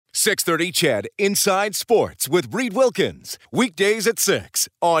630 CHED Inside Sports with Reed Wilkins. Weekdays at 6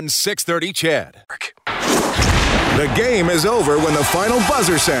 on 630 CHED. The game is over when the final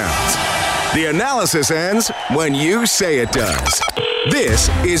buzzer sounds. The analysis ends when you say it does. This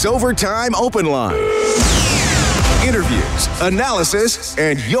is Overtime Open Line. Interviews, analysis,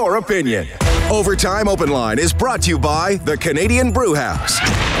 and your opinion. Overtime Open Line is brought to you by the Canadian Brew House.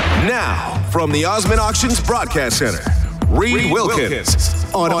 Now, from the Osmond Auctions Broadcast Center, Reed Wilkins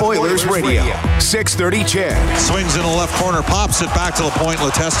on Oilers Radio, 630 CHED. Swings in the left corner, pops it back to the point.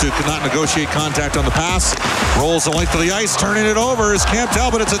 Letestu could not negotiate contact on the pass. Rolls the length of the ice, turning it over is Cam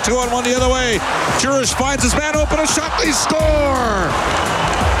Talbot. It's a 2-on-1 the other way. Jurish finds his man open, a shot, they score!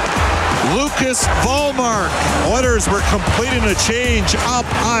 Lucas Wallmark. Oilers were completing a change up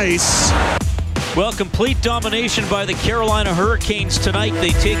ice. Well, complete domination by the Carolina Hurricanes tonight.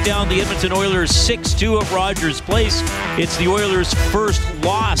 They take down the Edmonton Oilers 6-2 at Rogers Place. It's the Oilers' first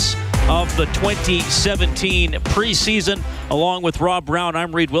loss of the 2017 preseason. Along with Rob Brown,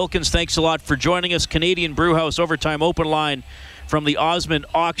 I'm Reed Wilkins. Thanks a lot for joining us. Canadian Brewhouse Overtime Open Line from the Osmond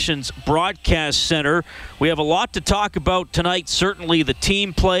Auctions Broadcast Center. We have a lot to talk about tonight. Certainly the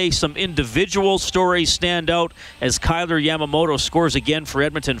team play, some individual stories stand out as Kyler Yamamoto scores again for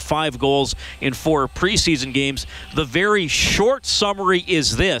Edmonton, 5 goals in 4 preseason games. The very short summary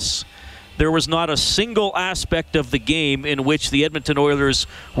is this: there was not a single aspect of the game in which the Edmonton Oilers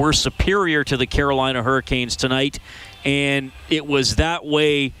were superior to the Carolina Hurricanes tonight, and it was that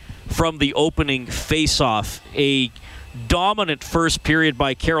way from the opening face-off. A dominant first period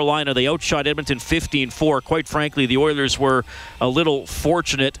by Carolina. They outshot Edmonton 15-4. Quite frankly, the Oilers were a little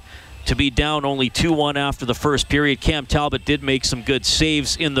fortunate to be down only 2-1 after the first period. Cam Talbot did make some good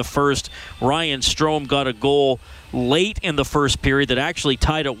saves in the first. Ryan Strome got a goal late in the first period that actually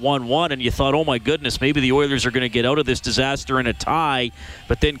tied at 1-1, and you thought, oh my goodness, maybe the Oilers are going to get out of this disaster in a tie.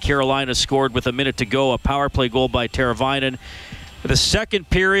 But then Carolina scored with a minute to go, a power play goal by Teravainen. The second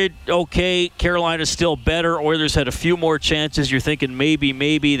period, okay, Carolina's still better. Oilers had a few more chances. You're thinking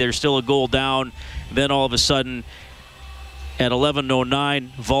maybe they're still a goal down. Then all of a sudden, at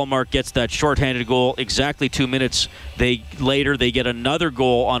 11:09, Wallmark gets that shorthanded goal. Exactly 2 minutes later, they get another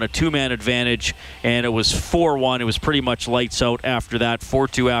goal on a 2-man advantage, and it was 4-1. It was pretty much lights out after that,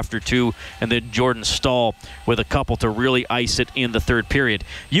 4-2 after 2, and then Jordan Staal with a couple to really ice it in the third period.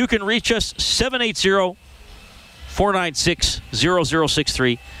 You can reach us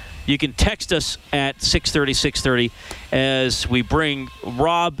 780-496-0063. You can text us at 630 as we bring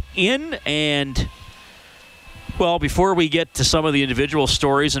Rob in. And, well, before we get to some of the individual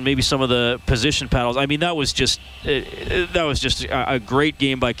stories and maybe some of the position battles, I mean, that was just a great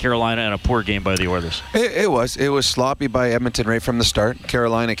game by Carolina and a poor game by the Oilers. It was sloppy by Edmonton right from the start.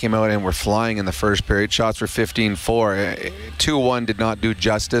 Carolina came out and were flying in the first period. Shots were 15-4. 2-1 did not do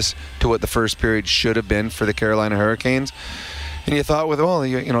justice to what the first period should have been for the Carolina Hurricanes. And you thought,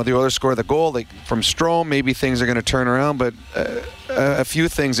 the Oilers scored the goal from Strome, maybe things are going to turn around. But a few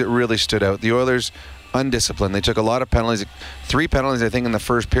things that really stood out. The Oilers, undisciplined. They took a lot of penalties. 3 penalties, I think, in the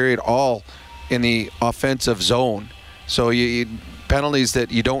first period, all in the offensive zone. So penalties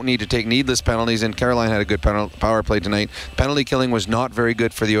that you don't need to take, needless penalties, and Carolina had a good power play tonight. Penalty killing was not very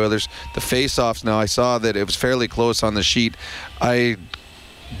good for the Oilers. The face-offs, now I saw that it was fairly close on the sheet. I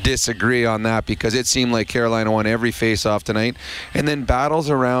disagree on that because it seemed like Carolina won every face-off tonight. And then battles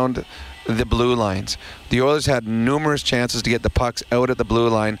around the blue lines. The Oilers had numerous chances to get the pucks out at the blue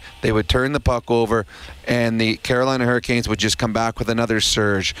line. They would turn the puck over, and the Carolina Hurricanes would just come back with another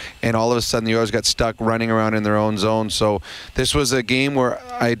surge. And all of a sudden, the Oilers got stuck running around in their own zone. So this was a game where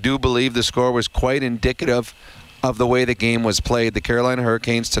I do believe the score was quite indicative of the way the game was played. The Carolina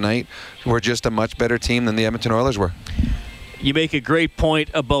Hurricanes tonight were just a much better team than the Edmonton Oilers were. You make a great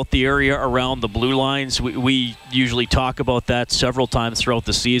point about the area around the blue lines. We usually talk about that several times throughout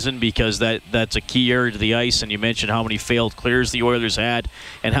the season because that's a key area to the ice. And you mentioned how many failed clears the Oilers had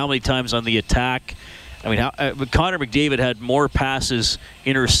and how many times on the attack. I mean, Connor McDavid had more passes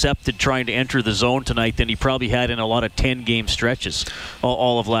intercepted trying to enter the zone tonight than he probably had in a lot of 10-game stretches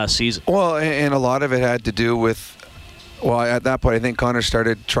all of last season. Well, and a lot of it had to do with, at that point, I think Connor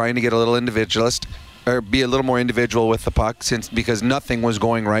started trying to get a little individualist, or be a little more individual with the puck because nothing was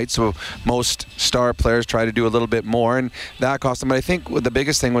going right. So most star players try to do a little bit more, and that cost them. But I think the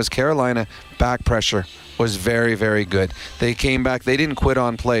biggest thing was Carolina back pressure was very, very good. They came back. They didn't quit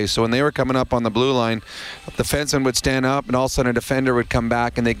on play. So when they were coming up on the blue line, the defenseman would stand up, and all of a sudden a defender would come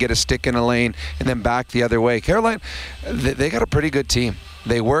back, and they'd get a stick in a lane, and then back the other way. Carolina, they got a pretty good team.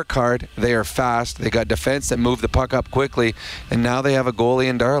 They work hard. They are fast. They got defense that move the puck up quickly. And now they have a goalie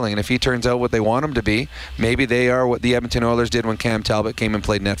in Darling. And if he turns out what they want him to be, maybe they are what the Edmonton Oilers did when Cam Talbot came and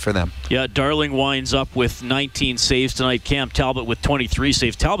played net for them. Yeah, Darling winds up with 19 saves tonight. Cam Talbot with 23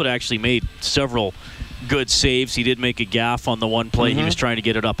 saves. Talbot actually made several good saves. He did make a gaffe on the one play. He was trying to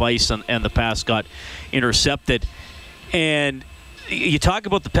get it up ice, and the pass got intercepted. And you talk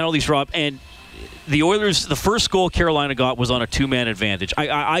about the penalties, Rob, and the Oilers, the first goal Carolina got was on a two-man advantage.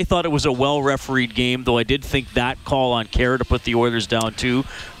 I thought it was a well-refereed game, though I did think that call on Kerr to put the Oilers down 2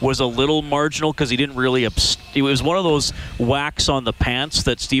 was a little marginal because he didn't really it was one of those whacks on the pants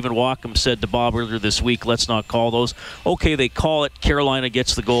that Stephen Walkom said to Bob earlier this week, let's not call those. Okay, they call it, Carolina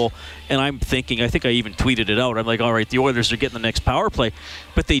gets the goal, and I'm thinking, I think I even tweeted it out, I'm like, all right, the Oilers are getting the next power play,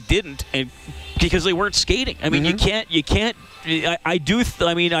 but they didn't, and because they weren't skating. I mean, you can't. I do,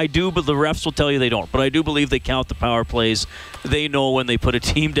 but the refs will tell you they don't. But I do believe they count the power plays. They know when they put a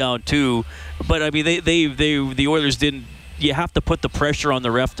team down 2. But I mean, the Oilers didn't. You have to put the pressure on the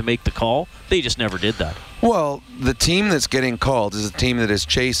ref to make the call. They just never did that. Well, the team that's getting called is a team that is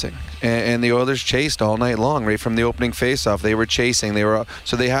chasing, and the Oilers chased all night long, right from the opening faceoff. They were chasing.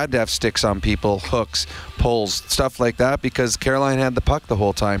 So they had to have sticks on people, hooks, pulls, stuff like that, because Carolina had the puck the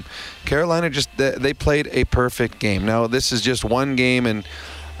whole time. Carolina they played a perfect game. Now this is just one game, and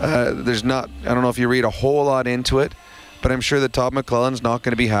there's not. I don't know if you read a whole lot into it. But I'm sure that Todd McLellan's not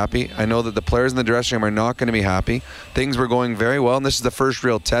going to be happy. I know that the players in the dressing room are not going to be happy. Things were going very well, and this is the first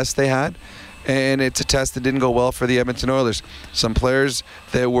real test they had. And it's a test that didn't go well for the Edmonton Oilers. Some players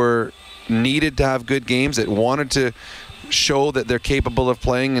that were needed to have good games, that wanted to show that they're capable of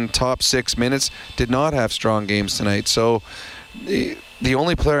playing in top 6 minutes, did not have strong games tonight. So the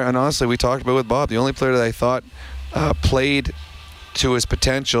only player, and honestly we talked about with Bob, the only player that I thought played to his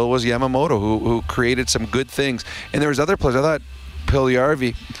potential was Yamamoto, who created some good things. And there was other players. I thought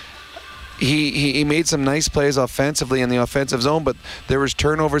Puljujarvi, he made some nice plays offensively in the offensive zone, but there was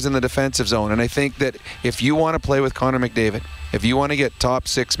turnovers in the defensive zone. And I think that if you want to play with Connor McDavid, if you want to get top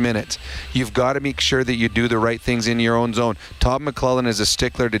 6 minutes, you've got to make sure that you do the right things in your own zone. Todd McLellan is a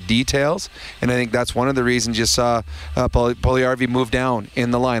stickler to details, and I think that's one of the reasons you saw Puljujarvi move down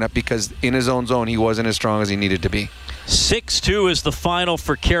in the lineup, because in his own zone he wasn't as strong as he needed to be. 6-2 is the final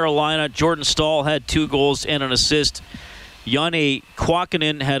for Carolina. Jordan Staal had 2 goals and an assist. Janne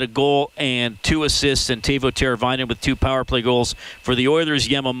Kuokkanen had a goal and 2 assists, and Teuvo Teravainen with 2 power play goals. For the Oilers,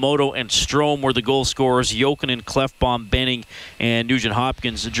 Yamamoto and Strome were the goal scorers. Jokinen, Klefbom, Benning, and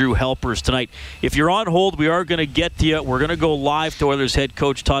Nugent-Hopkins drew helpers tonight. If you're on hold, we are going to get to you. We're going to go live to Oilers head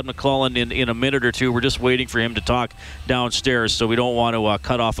coach Todd McLellan in a minute or two. We're just waiting for him to talk downstairs, so we don't want to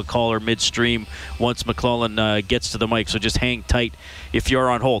cut off a caller midstream once McLellan gets to the mic, so just hang tight if you're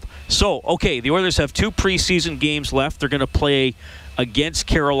on hold. So, okay, the Oilers have 2 preseason games left. They're going to play against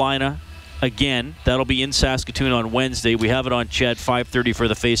Carolina again. That'll be in Saskatoon on Wednesday. We have it on Ched, 5:30 for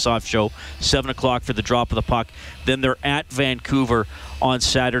the face-off show, 7 o'clock for the drop of the puck. Then they're at Vancouver on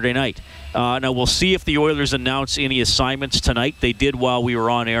Saturday night. Now, we'll see if the Oilers announce any assignments tonight. They did while we were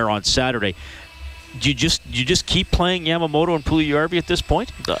on air on Saturday. Do you just keep playing Yamamoto and Puljujarvi at this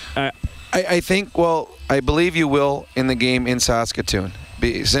point? I think, I believe you will in the game in Saskatoon,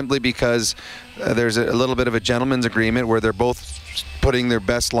 simply because there's a little bit of a gentleman's agreement where they're both putting their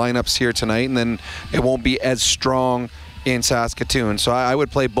best lineups here tonight, and then it won't be as strong in Saskatoon. So I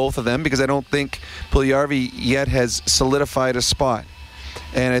would play both of them, because I don't think Puljujarvi yet has solidified a spot.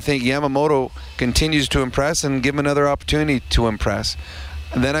 And I think Yamamoto continues to impress, and give him another opportunity to impress.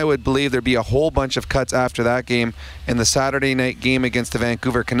 And then I would believe there'd be a whole bunch of cuts after that game, and the Saturday night game against the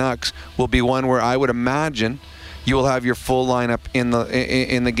Vancouver Canucks will be one where I would imagine you will have your full lineup in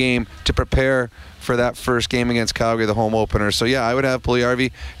the game to prepare for that first game against Calgary, the home opener. So yeah, I would have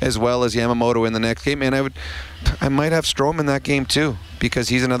Puljujarvi as well as Yamamoto in the next game, and I might have Strome in that game too, because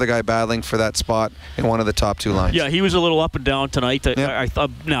he's another guy battling for that spot in one of the top 2 lines. Yeah, he was a little up and down tonight. Yep. I thought.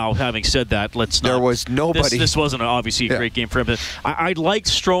 Now, having said that, let's not. There was nobody. This wasn't obviously a great game for him. But I like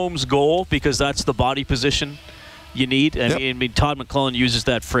Strome's goal, because that's the body position you need. I mean, Todd McLellan uses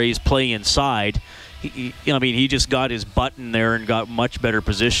that phrase, "play inside." He just got his butt in there and got much better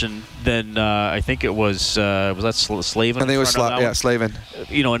position than I think it was that Slavin? I think it was Slavin.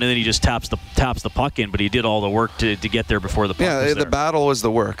 And then he just taps the puck in, but he did all the work to get there before the puck was there. The battle was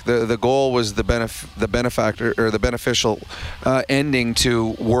the work. The goal was the benefactor, or the beneficial ending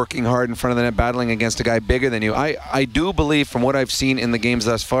to working hard in front of the net, battling against a guy bigger than you. I do believe, from what I've seen in the games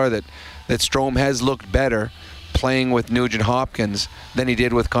thus far, that Strome has looked better playing with Nugent Hopkins than he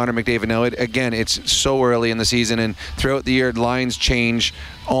did with Connor McDavid. Now, again, it's so early in the season, and throughout the year, lines change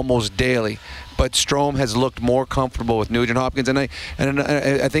almost daily. But Strome has looked more comfortable with Nugent Hopkins, and I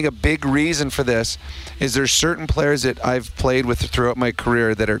think a big reason for this is there's certain players that I've played with throughout my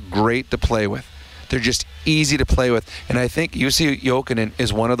career that are great to play with. They're just easy to play with. And I think Jussi Jokinen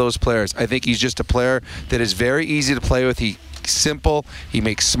is one of those players. I think he's just a player that is very easy to play with. He's simple. He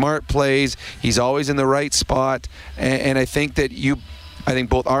makes smart plays. He's always in the right spot. And I think that I think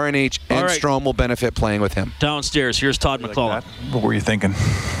both RNH and Strome will benefit playing with him. Downstairs, here's Todd McLellan. What were you thinking?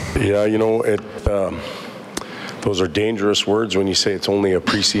 Yeah, those are dangerous words when you say it's only a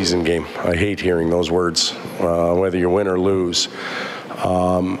preseason game. I hate hearing those words, whether you win or lose.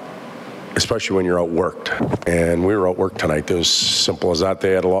 Especially when you're outworked. And we were outworked tonight. It was simple as that.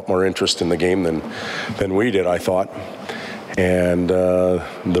 They had a lot more interest in the game than we did, I thought. And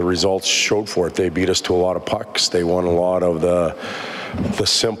the results showed for it. They beat us to a lot of pucks. They won a lot of the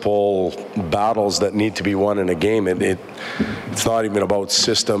simple battles that need to be won in a game. It's not even about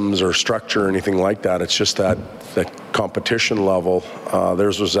systems or structure or anything like that. It's just that the competition level,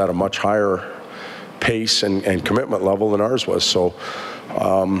 theirs was at a much higher pace and commitment level than ours was. So,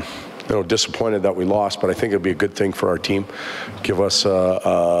 disappointed that we lost, but I think it'd be a good thing for our team. Give us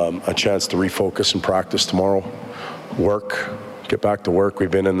a chance to refocus and practice tomorrow. Get back to work.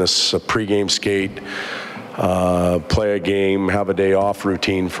 We've been in this pregame skate, play a game, have a day off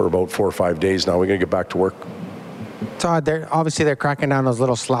routine for about 4 or 5 days now. We're going to get back to work. Todd, they're cracking down those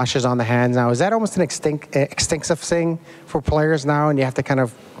little slashes on the hands now. Is that almost an extensive thing for players now, and you have to kind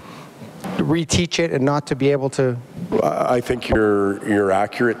of reteach it and not to be able to? I think you're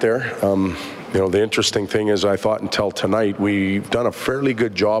accurate there. The interesting thing is I thought until tonight we've done a fairly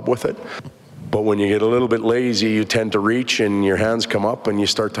good job with it. But when you get a little bit lazy, you tend to reach and your hands come up and you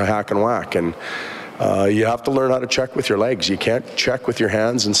start to hack and whack. And you have to learn how to check with your legs. You can't check with your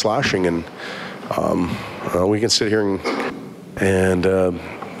hands and slashing. And we can sit here and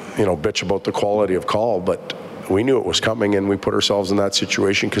bitch about the quality of call, but we knew it was coming and we put ourselves in that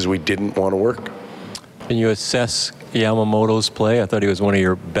situation because we didn't want to work. Can you assess Yamamoto's play? I thought he was one of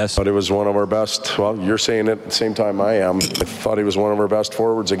your best. I thought he was one of our best. Well, you're saying it at the same time I am. I thought he was one of our best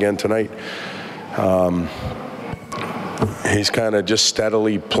forwards again tonight. He's kind of just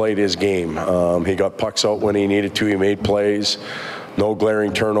steadily played his game. He got pucks out when he needed to. He made plays. No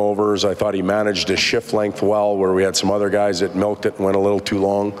glaring turnovers. I thought he managed his shift length well, where we had some other guys that milked it and went a little too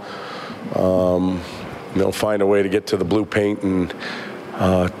long. Find a way to get to the blue paint and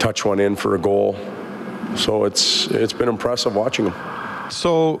touch one in for a goal. So it's been impressive watching him.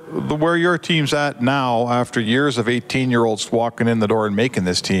 So where your team's at now, after years of 18-year-olds walking in the door and making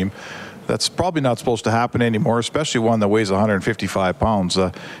this team, that's probably not supposed to happen anymore, especially one that weighs 155 pounds.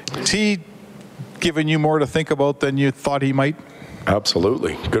 Is he giving you more to think about than you thought he might?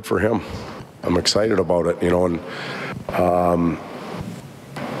 Absolutely. Good for him. I'm excited about it, and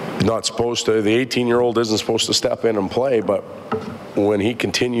not supposed to, the 18-year-old isn't supposed to step in and play, but when he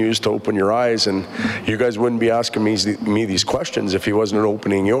continues to open your eyes, and you guys wouldn't be asking me these questions if he wasn't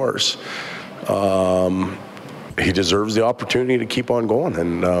opening yours. He deserves the opportunity to keep on going,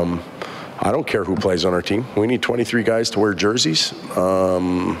 and I don't care who plays on our team. We need 23 guys to wear jerseys.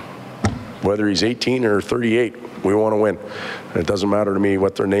 Whether he's 18 or 38, we want to win. And it doesn't matter to me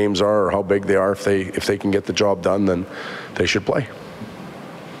what their names are or how big they are. If they can get the job done, then they should play.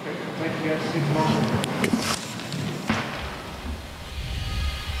 Thank you guys.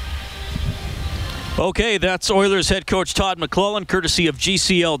 Okay, that's Oilers head coach Todd McLellan, courtesy of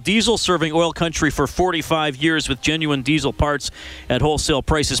GCL Diesel, serving oil country for 45 years with genuine diesel parts at wholesale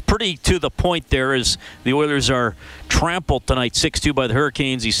prices. Pretty to the point there, as the Oilers are trampled tonight 6-2 by the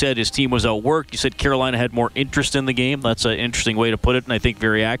Hurricanes. He said his team was outworked. He said Carolina had more interest in the game. That's an interesting way to put it, and I think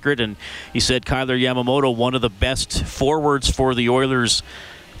very accurate. And he said Kailer Yamamoto, one of the best forwards for the Oilers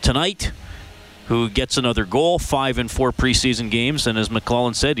tonight, who gets another goal, 5 in 4 preseason games, and as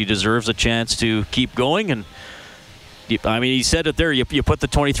McLellan said, he deserves a chance to keep going. And I mean, he said it there, you put the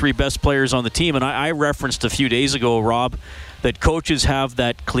 23 best players on the team, and I referenced a few days ago, Rob, that coaches have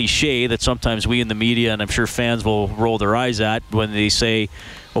that cliche that sometimes we in the media, and I'm sure fans will roll their eyes at, when they say,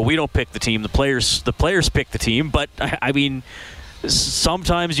 well, we don't pick the team, the players pick the team. But I mean,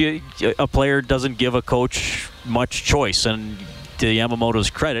 sometimes a player doesn't give a coach much choice, and to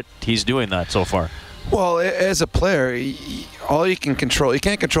Yamamoto's credit, he's doing that so far. Well, as a player, all you can control, you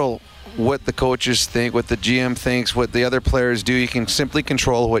can't control what the coaches think, what the GM thinks, what the other players do. You can simply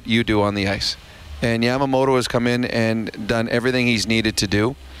control what you do on the ice. And Yamamoto has come in and done everything he's needed to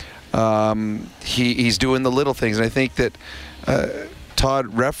do. He's doing the little things. And I think that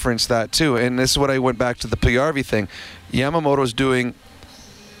Todd referenced that too, and this is what I went back to the Puljujarvi thing. Yamamoto's doing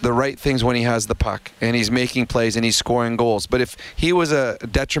the right things when he has the puck, and he's making plays and he's scoring goals. But if he was a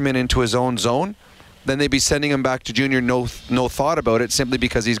detriment into his own zone, then they'd be sending him back to junior, no thought about it, simply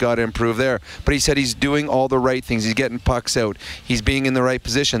because he's got to improve there. But he said he's doing all the right things. He's getting pucks out. He's being in the right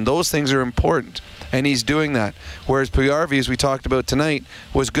position. Those things are important, and he's doing that. Whereas Puljujarvi, as we talked about tonight,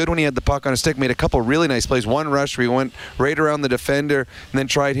 was good when he had the puck on a stick, made a couple really nice plays. One rush where he went right around the defender and then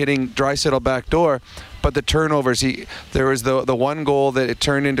tried hitting Draisaitl back door. But the turnovers, there was the one goal that it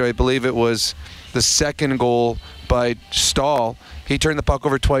turned into, I believe it was the second goal by Stahl. He turned the puck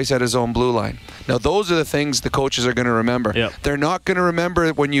over twice at his own blue line. Now, those are the things the coaches are going to remember. Yep. They're not going to remember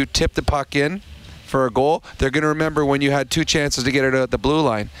when you tip the puck in for a goal. They're going to remember when you had 2 chances to get it at the blue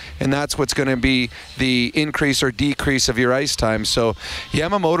line. And that's what's going to be the increase or decrease of your ice time. So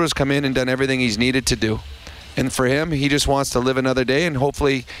Yamamoto's come in and done everything he's needed to do. And for him, he just wants to live another day, and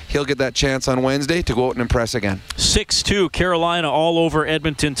hopefully he'll get that chance on Wednesday to go out and impress again. 6-2, Carolina all over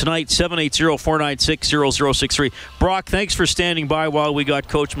Edmonton tonight, 780-496-0063. Brock, thanks for standing by while we got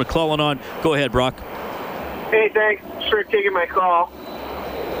Coach McClellan on. Go ahead, Brock. Hey, thanks for taking my call.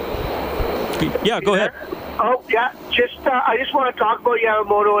 Yeah, go ahead. Oh, yeah, I just want to talk about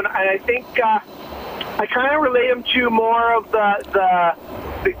Yamamoto, and I think I kind of relate him to more of the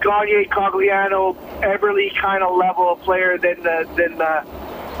Gagner, Cogliano, Eberle kind of level of player than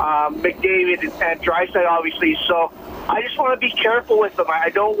McDavid and Draisaitl, obviously. So I just want to be careful with him.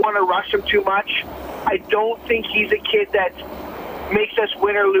 I don't want to rush him too much. I don't think he's a kid that makes us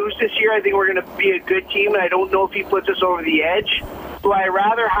win or lose this year. I think we're going to be a good team, and I don't know if he puts us over the edge. So I'd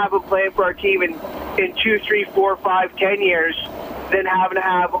rather have him playing for our team in 2, 3, 4, 5, 10 years than having to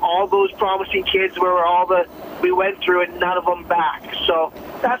have all those promising kids where we went through and none of them back. So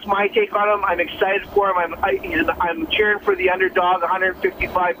that's my take on him. I'm excited for him. I'm cheering for the underdog,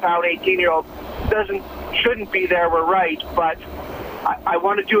 155-pound 18-year-old. Shouldn't be there. We're right, but I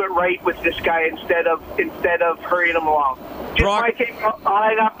want to do it right with this guy instead of hurrying him along. Just Brock, my take. I'll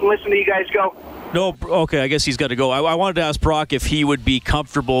hang up and listen to you guys go. No, okay, I guess he's got to go. I wanted to ask Brock if he would be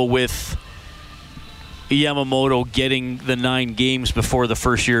comfortable with Yamamoto getting the 9 games before the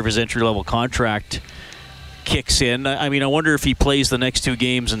first year of his entry-level contract kicks in. I mean, I wonder if he plays the next 2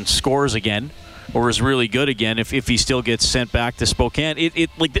 games and scores again, or is really good again if he still gets sent back to Spokane.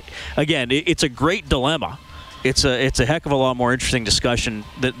 It's a great dilemma. It's a heck of a lot more interesting discussion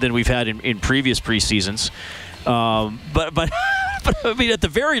than we've had in previous preseasons. But I mean, at the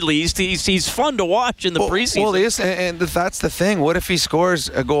very least, he's fun to watch in the preseason. Well, and that's the thing. What if he scores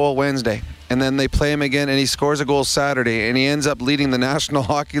a goal Wednesday, and then they play him again, and he scores a goal Saturday, and he ends up leading the National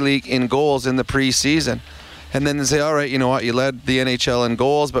Hockey League in goals in the preseason? And then they say, all right, you know what, you led the NHL in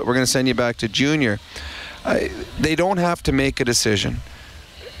goals, but we're going to send you back to junior. They don't have to make a decision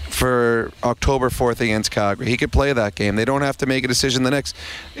for October 4th against Calgary. He could play that game. They don't have to make a decision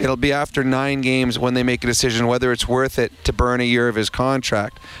it'll be after 9 games when they make a decision whether it's worth it to burn a year of his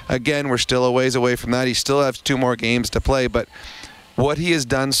contract. Again, we're still a ways away from that. He still has 2 more games to play, but what he has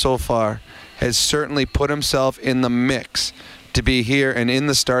done so far has certainly put himself in the mix to be here and in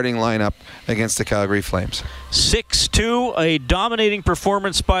the starting lineup against the Calgary Flames. 6-2, a dominating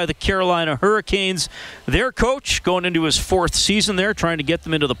performance by the Carolina Hurricanes. Their coach, going into his 4th season there, trying to get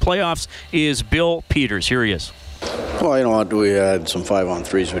them into the playoffs, is Bill Peters. Here he is. Well, you know what, we had some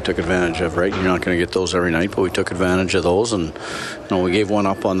 5-on-3s we took advantage of, right? You're not going to get those every night, but we took advantage of those, and we gave one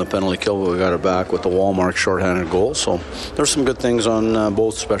up on the penalty kill, but we got it back with the Wallmark shorthanded goal. So there's some good things on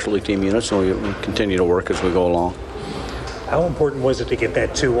both specialty team units, and we continue to work as we go along. How important was it to get that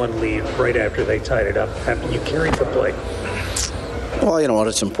 2-1 lead right after they tied it up, after you carried the play? Well, you know what,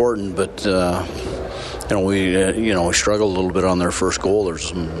 it's important, but we struggled a little bit on their first goal. There's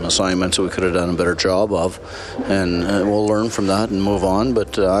some assignments that we could have done a better job of, and we'll learn from that and move on.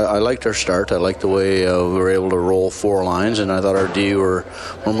 But I liked our start. I liked the way we were able to roll 4 lines, and I thought our D were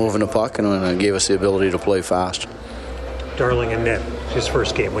moving the puck, and it gave us the ability to play fast. Darling and net, his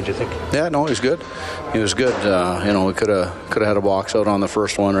first game, what'd you think? Yeah, no, he was good. He was good. We could have had a box out on the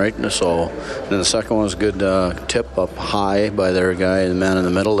first one, right? So then the second one was a good tip up high by their guy, the man in the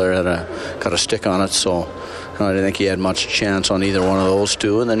middle there got a stick on it. So I didn't think he had much chance on either one of those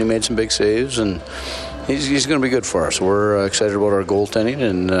 2. And then he made some big saves, and he's going to be good for us. We're excited about our goaltending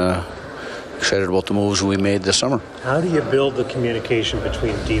and excited about the moves we made this summer. How do you build the communication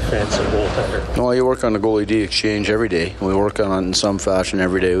between defense and goaltender? Well, you work on the goalie D exchange every day. We work on it in some fashion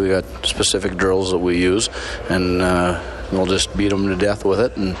every day. We got specific drills that we use, and we'll just beat them to death with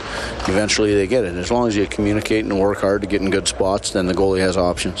it, and eventually they get it. As long as you communicate and work hard to get in good spots, then the goalie has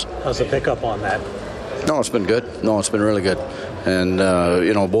options. How's the pickup on that? No, it's been good. No, it's been really good. And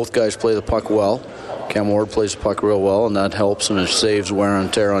both guys play the puck well. Cam Ward plays the puck real well, and that helps and it saves wear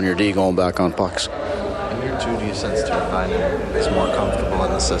and tear on your D going back on pucks. In year 2, do you sense Turpin is more comfortable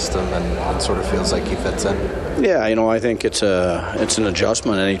in the system and sort of feels like he fits in? Yeah, I think it's an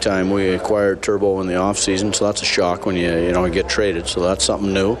adjustment anytime. We acquired Turbo in the offseason, so that's a shock when you get traded. So that's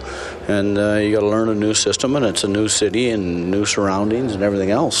something new. And you got to learn a new system, and it's a new city and new surroundings and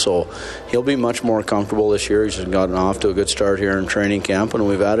everything else. So he'll be much more comfortable this year. He's gotten off to a good start here in training camp, and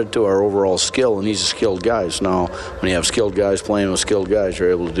we've added to our overall skill, and he's a skilled guy. So now when you have skilled guys playing with skilled guys,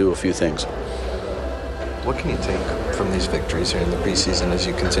 you're able to do a few things. What can you take from these victories here in the preseason as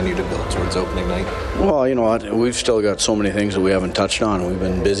you continue to build towards opening night? Well, you know what? We've still got so many things that we haven't touched on. We've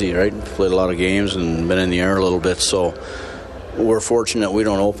been busy, right? Played a lot of games and been in the air a little bit, so we're fortunate we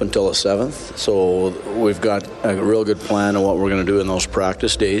don't open till the 7th. So we've got a real good plan of what we're going to do in those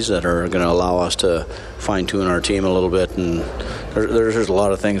practice days that are going to allow us to fine-tune our team a little bit. And there's a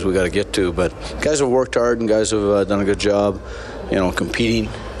lot of things we got to get to. But guys have worked hard and guys have done a good job, competing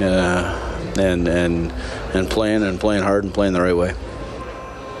and playing hard and playing the right way.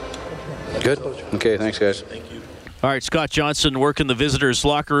 Good. Okay, thanks, guys. Thank you. All right, Scott Johnson working the visitors'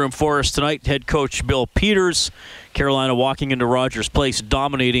 locker room for us tonight. Head coach Bill Peters. Carolina walking into Rogers Place,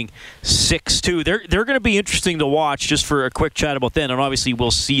 dominating 6-2. They're going to be interesting to watch, just for a quick chat about them. And obviously,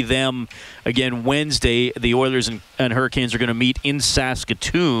 we'll see them again Wednesday. The Oilers and Hurricanes are going to meet in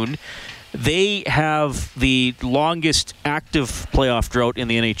Saskatoon. They have the longest active playoff drought in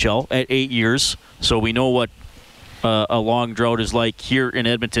the NHL at 8 years. So we know what a long drought is like here in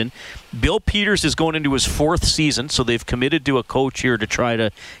Edmonton. Bill Peters is going into his 4th season, so they've committed to a coach here to try to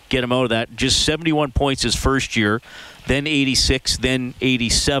get him out of that. Just 71 points his first year, then 86, then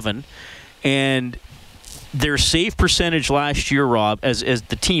 87. And their save percentage last year, Rob, as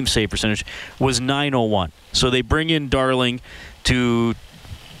the team save percentage, was .901. So they bring in Darling to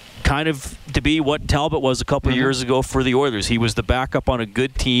kind of to be what Talbot was a couple of years ago for the Oilers. He was the backup on a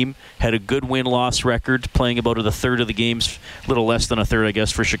good team, had a good win-loss record, playing about a third of the games, a little less than a third, I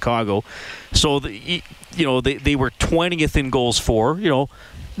guess, for Chicago. So, they were 20th in goals for.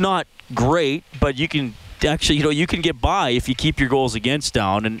 Not great, but you can actually, you can get by if you keep your goals against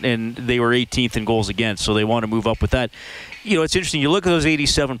down, and they were 18th in goals against, so they want to move up with that. It's interesting. You look at those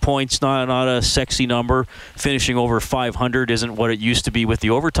 87 points, not a sexy number. Finishing over 500 isn't what it used to be with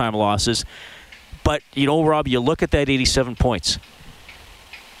the overtime losses. But, Rob, you look at that 87 points.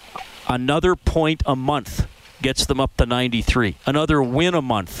 Another point a month gets them up to 93. Another win a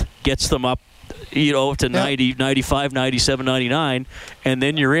month gets them up to 90, 95, 97, 99, and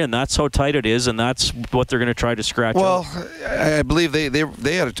then you're in. That's how tight it is, and that's what they're going to try to scratch out. Well, I believe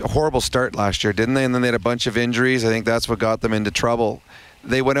they had a horrible start last year, didn't they? And then they had a bunch of injuries. I think that's what got them into trouble.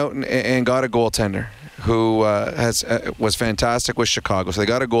 They went out and got a goaltender who was fantastic with Chicago. So they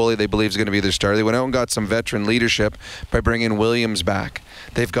got a goalie they believe is going to be their starter. They went out and got some veteran leadership by bringing Williams back.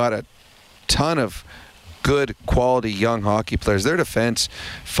 They've got a ton of good quality young hockey players. Their defense,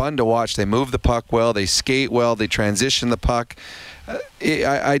 fun to watch. They move the puck well, they skate well, they transition the puck.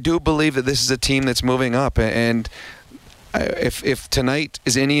 I do believe that this is a team that's moving up, and if tonight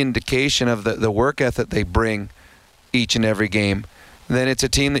is any indication of the work ethic they bring each and every game, then it's a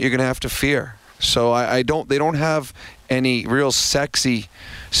team that you're going to have to fear. So they don't have any real sexy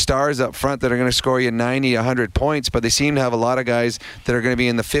stars up front that are going to score you 90, 100 points, but they seem to have a lot of guys that are going to be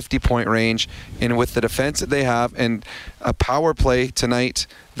in the 50-point range. And with the defense that they have and a power play tonight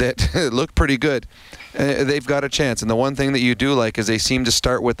that looked pretty good, they've got a chance. And the one thing that you do like is they seem to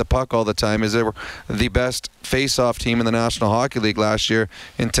start with the puck all the time. Is they were the best face-off team in the National Hockey League last year,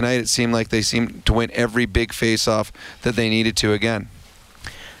 and tonight it seemed like they seemed to win every big face-off that they needed to again.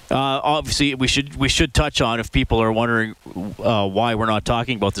 Obviously, we should touch on, if people are wondering why we're not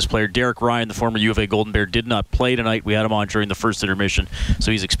talking about this player, Derek Ryan, the former U of A Golden Bear, did not play tonight. We had him on during the first intermission,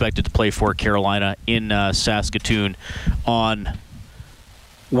 so he's expected to play for Carolina in Saskatoon on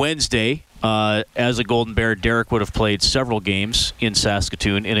Wednesday. As a Golden Bear, Derek would have played several games in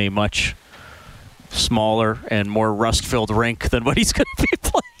Saskatoon in a much smaller and more rust-filled rink than what he's going to be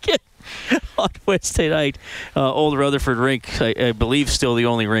playing on Wednesday night. Old Rutherford Rink, I believe, still the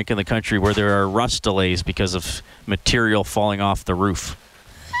only rink in the country where there are rust delays because of material falling off the roof.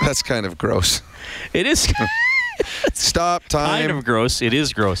 That's kind of gross. It is. Stop time. Kind of gross. It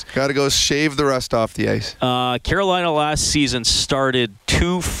is gross. Got to go shave the rust off the ice. Carolina last season started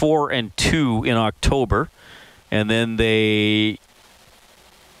 2-4-2 in October, and then they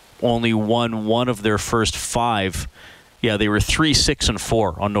only won one of their first 5. Yeah, they were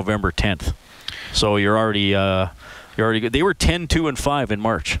 3-6-4 on November 10th. So you're already a You're already good. They were 10-2-5 in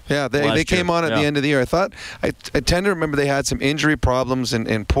March. Yeah, they came on at the end of the year. I tend to remember they had some injury problems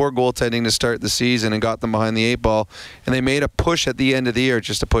and poor goaltending to start the season and got them behind the 8 ball, and they made a push at the end of the year,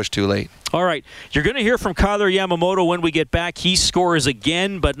 just a push too late. All right, you're going to hear from Kyler Yamamoto when we get back. He scores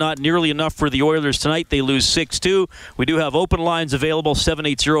again, but not nearly enough for the Oilers tonight. They lose 6-2. We do have open lines available,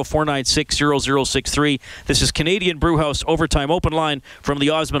 780-496-0063. This is Canadian Brewhouse Overtime Open Line from the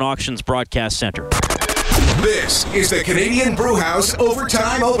Osmond Auctions Broadcast Center. This is the Canadian Brewhouse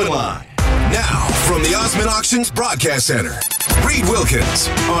Overtime Open Line. Now, from the Osmond Auctions Broadcast Center, Reed Wilkins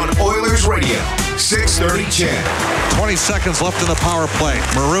on Oilers Radio, 630 CHED. 20 seconds left in the power play.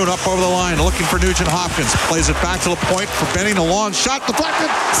 Maroon up over the line, looking for Nugent Hopkins. Plays it back to the point for Benning. A long shot, deflected,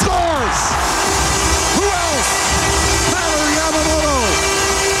 scores! Who else? Kyler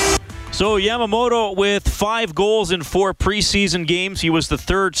Yamamoto. So Yamamoto with 5 goals in 4 preseason games. He was the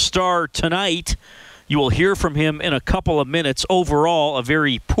third star tonight. You will hear from him in a couple of minutes. Overall, a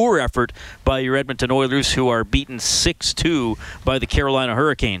very poor effort by your Edmonton Oilers, who are beaten 6-2 by the Carolina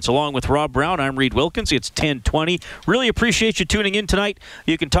Hurricanes. Along with Rob Brown, I'm Reed Wilkins. It's 10:20. Really appreciate you tuning in tonight.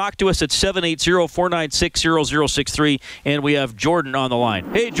 You can talk to us at 780-496-0063, and we have Jordan on the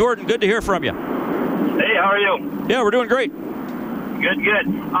line. Hey, Jordan, good to hear from you. Hey, how are you? Yeah, we're doing great. Good.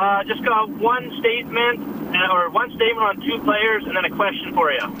 Just got one statement on 2 players, and then a question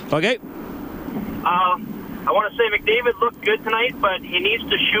for you. Okay. I want to say McDavid looked good tonight, but he needs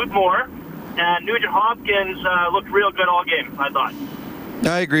to shoot more. And Nugent Hopkins looked real good all game, I thought.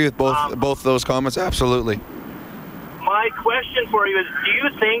 I agree with both those comments, absolutely. My question for you is, do you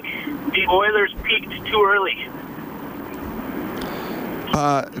think the Oilers peaked too early?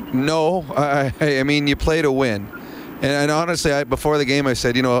 No. I mean, you play to win. And honestly, before the game, I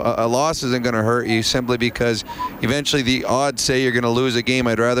said, a loss isn't going to hurt you simply because eventually the odds say you're going to lose a game.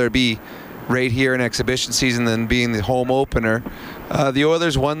 I'd rather be right here in exhibition season than being the home opener. The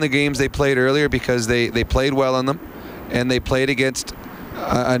Oilers won the games they played earlier because they played well in them, and they played against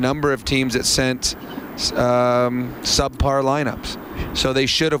a number of teams that sent subpar lineups. So they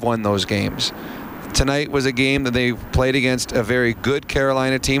should have won those games. Tonight was a game that they played against a very good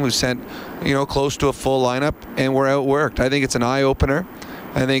Carolina team who sent, close to a full lineup and were outworked. I think it's an eye-opener.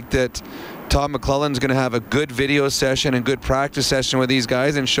 I think that Todd McClellan's going to have a good video session and good practice session with these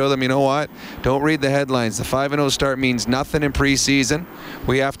guys and show them, you know what, don't read the headlines. The 5-0 start means nothing in preseason.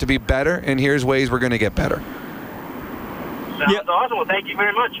 We have to be better, and here's ways we're going to get better. Sounds awesome. Well, thank you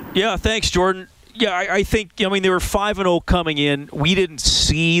very much. Yeah, thanks, Jordan. Yeah, I think, they were 5-0 coming in. We didn't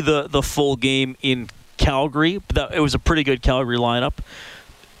see the full game in Calgary. It was a pretty good Calgary lineup.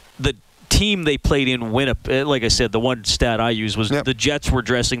 The team they played in Winnipeg, like I said, the one stat I used was the Jets were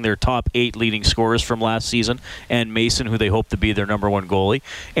dressing their top 8 leading scorers from last season, and Mason, who they hope to be their number 1 goalie.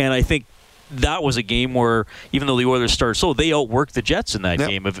 And I think that was a game where, even though the Oilers started slow, they outworked the Jets in that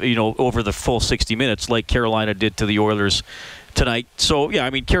game, over the full 60 minutes, like Carolina did to the Oilers tonight. So, yeah,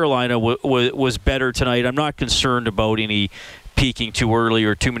 Carolina was better tonight. I'm not concerned about any peaking too early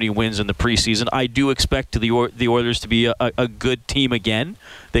or too many wins in the preseason. I do expect the Oilers to be a good team again.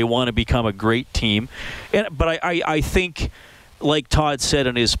 They want to become a great team. But I think, like Todd said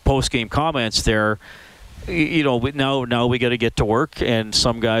in his post-game comments there, now we got to get to work, and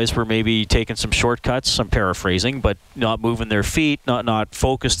some guys were maybe taking some shortcuts, I'm paraphrasing, but not moving their feet, not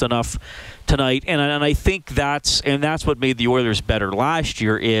focused enough tonight. And I think that's what made the Oilers better last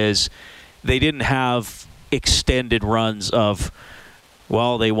year is they didn't have extended runs of,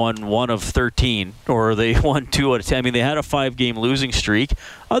 they won 1 of 13 or they won 2 out of 10. They had a 5-game losing streak.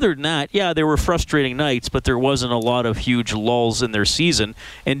 Other than that, there were frustrating nights, but there wasn't a lot of huge lulls in their season.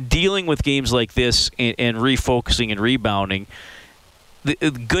 And dealing with games like this and refocusing and rebounding,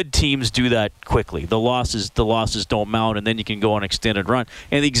 the good teams do that quickly. The losses don't mount, and then you can go on an extended run.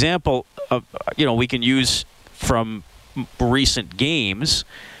 And the example of, we can use from recent games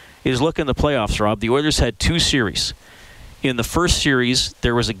is look in the playoffs, Rob. The Oilers had 2 series. In the first series,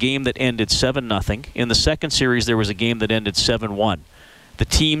 there was a game that ended 7-0. In the second series, there was a game that ended 7-1. The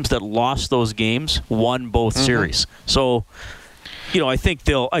teams that lost those games won both series. So, I think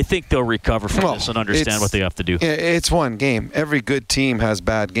they'll recover from this and understand what they have to do. It's one game. Every good team has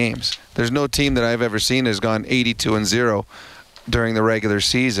bad games. There's no team that I've ever seen has gone 82-0 during the regular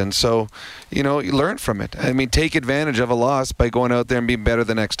season. So, you learn from it. Take advantage of a loss by going out there and being better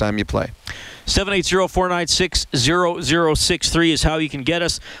the next time you play. 780-496-0063 is how you can get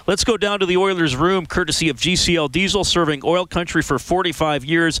us. Let's go down to the Oilers room, courtesy of GCL Diesel, serving oil country for 45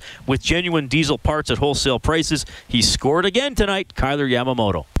 years with genuine diesel parts at wholesale prices. He scored again tonight, Kyler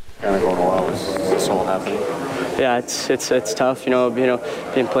Yamamoto. Kind of going well. Is this all happening? yeah, it's tough,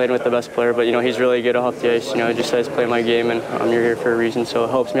 being playing with the best player, but he's really good off the ice. Just says play my game, and you're here for a reason, so it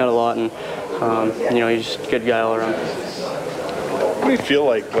helps me out a lot, and he's just a good guy all around. What do you feel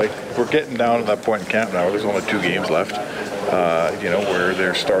like we're getting down to that point in camp now? There's only 2 games left. Where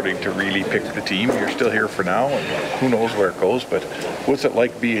they're starting to really pick the team. You're still here for now, and who knows where it goes, but what's it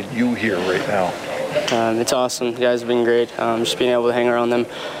like being you here right now? It's awesome. The guys have been great. Just being able to hang around them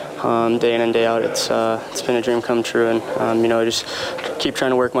day in and day out, it's been a dream come true, and just keep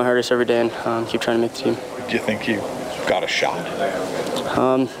trying to work my hardest every day and keep trying to make the team. Do you think you've got a shot?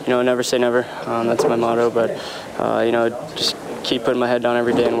 Never say never. That's my motto, but just keep putting my head down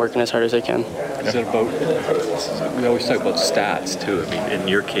every day and working as hard as I can. Is it about? We always talk about stats too. I mean, in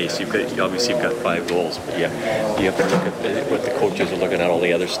your case, you've got 5 goals, but you have to look at what the coaches are looking at, all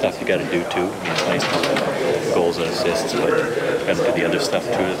the other stuff you got to do too. I mean, it's nice to have goals and assists, but you got to do the other stuff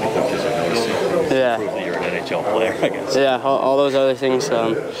too that the coaches are noticing. Yeah. Prove that you're an NHL player, I guess. Yeah, all those other things.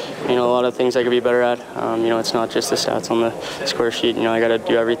 A lot of things I could be better at. It's not just the stats on the score sheet. I got to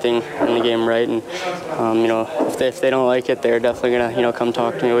do everything in the game right, and if they don't like it, they're definitely gonna come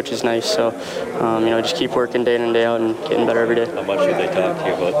talk to me, which is nice. So just keep working day in and day out and getting better every day. How much do they talk to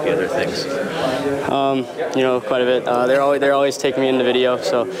you about the other things? Quite a bit. They're always taking me into video,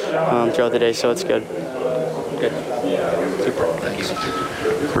 so throughout the day, so it's good. Good. Super.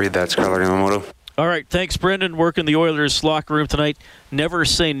 Thanks. Read that, Scarlett Yamamoto. All right, thanks, Brendan. Working the Oilers locker room tonight. Never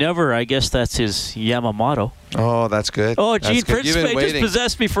say never. I guess that's his Yamamoto. Oh, that's good. Oh, Gene Prince just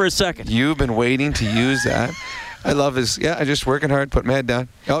possessed me for a second. You've been waiting to use that. I love his, just working hard, put my head down.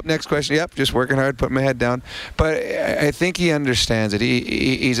 Oh, next question. Yep, just working hard, put my head down. But I think he understands it.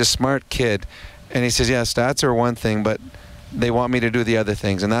 He's a smart kid. And he says, stats are one thing, but they want me to do the other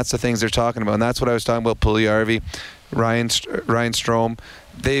things. And that's the things they're talking about. And that's what I was talking about, Puljujarvi, Ryan Strome.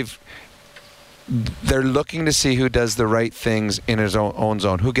 They're looking to see who does the right things in his own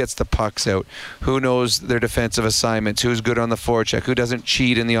zone, who gets the pucks out, who knows their defensive assignments, who's good on the forecheck, who doesn't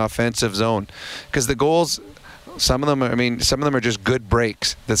cheat in the offensive zone. Because the goals, some of them are just good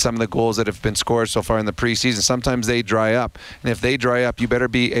breaks. That some of the goals that have been scored so far in the preseason, sometimes they dry up. And if they dry up, you better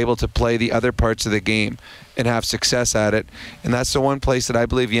be able to play the other parts of the game and have success at it. And that's the one place that I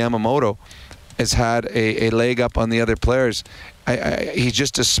believe Yamamoto has had a leg up on the other players. He's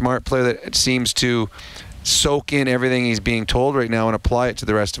just a smart player that seems to soak in everything he's being told right now and apply it to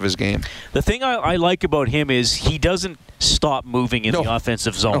the rest of his game. The thing I like about him is he doesn't stop moving in the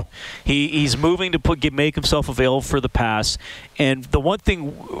offensive zone. No. He's moving to make himself available for the pass. And the one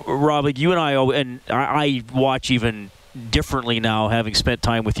thing, Rob, like you and I watch even differently now, having spent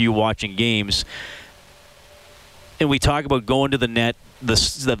time with you watching games. And we talk about going to the net, the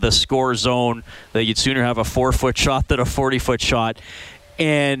score zone, that you'd sooner have a 4-foot shot than a 40-foot shot.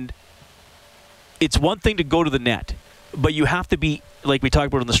 And it's one thing to go to the net, but you have to be, like we talked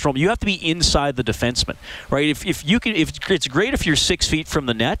about in the Strome, you have to be inside the defenseman, right? If it's great if you're 6 feet from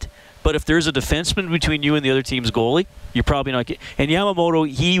the net, but if there's a defenseman between you and the other team's goalie, you're probably not getting. And Yamamoto,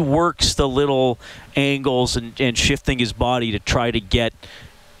 he works the little angles and shifting his body to try to get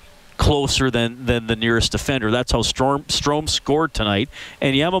closer than the nearest defender. That's how Strome scored tonight.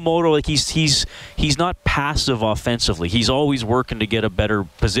 And Yamamoto, like he's not passive offensively. He's always working to get a better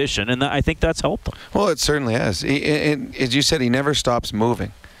position, and I think that's helped him. Well, it certainly has. And as you said, he never stops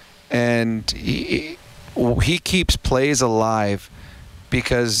moving, and he keeps plays alive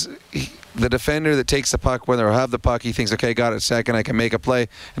because the defender that takes the puck, when they'll have the puck, he thinks, okay, got it, second, I can make a play,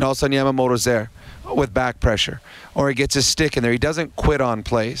 and all of a sudden Yamamoto's there with back pressure, or he gets his stick in there. He doesn't quit on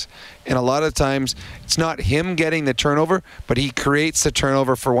plays. And a lot of times it's not him getting the turnover, but he creates the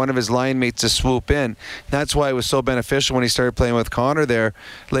turnover for one of his line mates to swoop in. And that's why it was so beneficial when he started playing with Connor there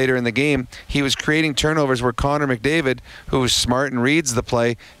later in the game. He was creating turnovers where Connor McDavid, who's smart and reads the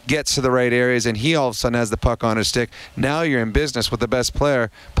play, gets to the right areas, and he all of a sudden has the puck on his stick. Now you're in business with the best player,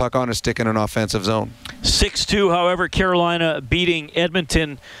 puck on his stick in an offensive zone. 6-2, however, Carolina beating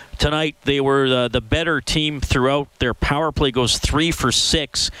Edmonton tonight. They were the better team throughout. Their power play goes 3 for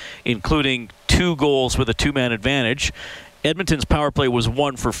 6, including 2 goals with a 2-man advantage. Edmonton's power play was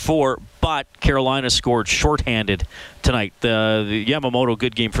 1 for 4, but Carolina scored shorthanded tonight. The Yamamoto,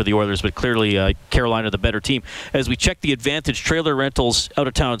 good game for the Oilers, but clearly Carolina the better team. As we check the Advantage Trailer Rentals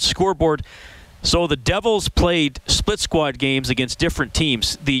out-of-town scoreboard, so the Devils played split squad games against different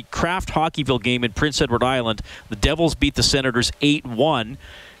teams. The Kraft Hockeyville game in Prince Edward Island, the Devils beat the Senators 8-1.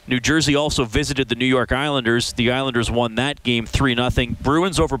 New Jersey also visited the New York Islanders. The Islanders won that game 3-0.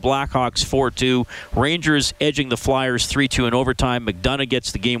 Bruins over Blackhawks 4-2. Rangers edging the Flyers 3-2 in overtime. McDonough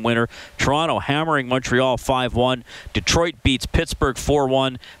gets the game winner. Toronto hammering Montreal 5-1. Detroit beats Pittsburgh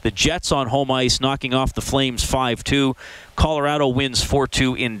 4-1. The Jets on home ice knocking off the Flames 5-2. Colorado wins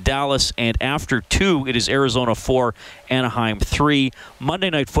 4-2 in Dallas, and after 2, it is Arizona 4, Anaheim 3.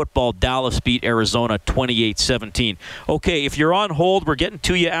 Monday Night Football, Dallas beat Arizona 28-17. Okay, if you're on hold, we're getting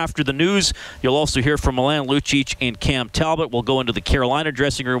to you after the news. You'll also hear from Milan Lucic and Cam Talbot. We'll go into the Carolina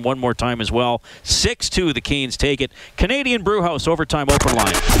dressing room one more time as well. 6-2, the Canes take it. Canadian Brewhouse Overtime Open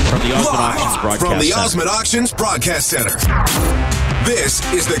Line from the Osmond Auctions Broadcast From the Center. Osmond Auctions Broadcast Center. This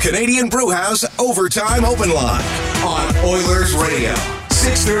is the Canadian Brewhouse Overtime Open Line on Oilers Radio.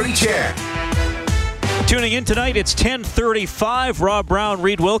 630 CHED. Tuning in tonight, it's 10:35. Rob Brown,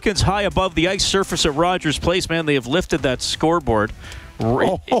 Reed Wilkins, high above the ice surface at Rogers Place. Man, they have lifted that scoreboard.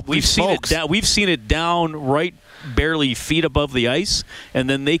 We've seen it down right barely feet above the ice, and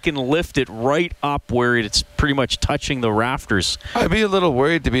then they can lift it right up where it's pretty much touching the rafters. I'd be a little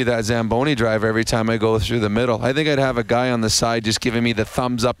worried to be that Zamboni driver every time I go through the middle. I think I'd have a guy on the side just giving me the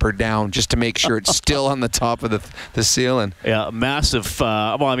thumbs up or down just to make sure it's still on the top of the ceiling. Yeah, massive.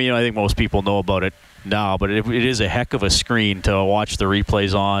 I think most people know about it now, but it is a heck of a screen to watch the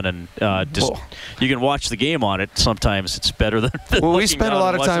replays on, and you can watch the game on it. Sometimes it's better than well, we spent a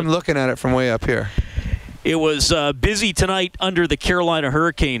lot of time looking at it from way up here. It was busy tonight under the Carolina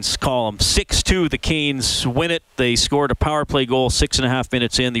Hurricanes column. 6-2, the Canes win it. They scored a power play goal 6.5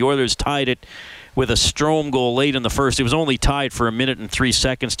 minutes in. The Oilers tied it with a Strome goal late in the first. It was only tied for 1 minute and 3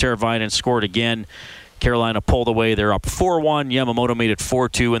 seconds. Teravainen scored again. Carolina pulled away. They're up 4-1. Yamamoto made it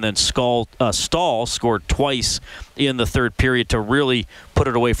 4-2, and then Stahl scored twice in the third period to really put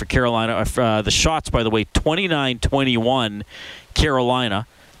it away for Carolina. The shots, by the way, 29-21 Carolina.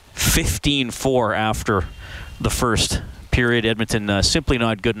 15-4 after the first period. Edmonton simply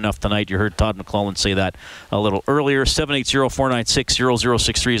not good enough tonight. You heard Todd McClellan say that a little earlier.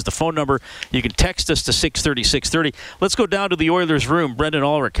 780-496-0063 is the phone number. You can text us to 630-630. Let's go down to the Oilers' room. Brendan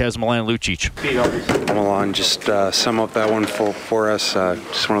Ulrich has Milan Lucic. Milan, just sum up that one for us.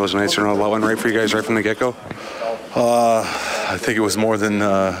 Just one of those nights that went right for you guys right from the get-go? I think it was more than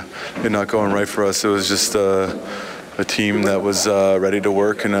it not going right for us. It was just a team that was ready to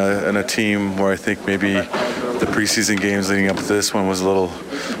work, and a team where I think maybe the preseason games leading up to this one was a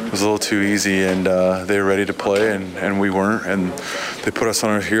little too easy, and they were ready to play, and we weren't, and they put us on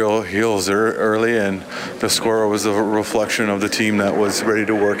our heels early, and the score was a reflection of the team that was ready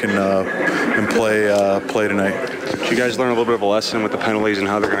to work and play tonight. Did you guys learn a little bit of a lesson with the penalties and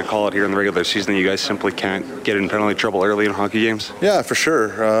how they're going to call it here in the regular season, that you guys simply can't get in penalty trouble early in hockey games? Yeah, for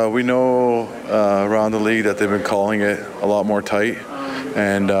sure. We know around the league that they've been calling it a lot more tight,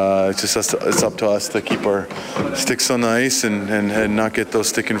 and it's up to us to keep our sticks on the ice and not get those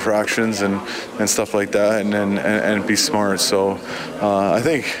stick infractions and stuff like that, and be smart. So I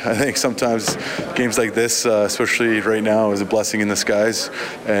think sometimes games like this, especially right now, is a blessing in disguise,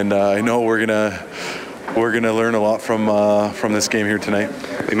 and I know we're gonna learn a lot from this game here tonight.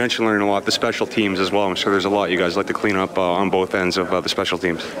 You mentioned learning a lot, the special teams as well. I'm sure there's a lot you guys like to clean up on both ends of the special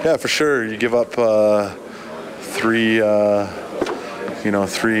teams. Yeah, for sure. You give up three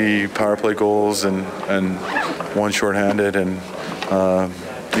power play goals and one shorthanded, and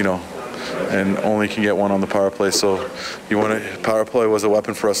and only can get one on the power play. So power play was a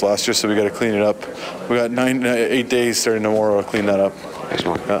weapon for us last year, so we got to clean it up. We got 8 days starting tomorrow to clean that up. Thanks,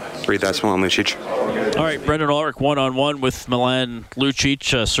 Milan. Read that, Milan Lucic. All right, Brendan Ulrich one-on-one with Milan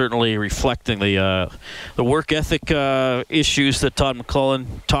Lucic, certainly reflecting the work ethic issues that Todd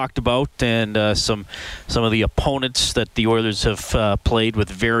McClellan talked about, and some of the opponents that the Oilers have played with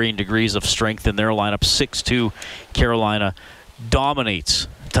varying degrees of strength in their lineup. 6-2, Carolina dominates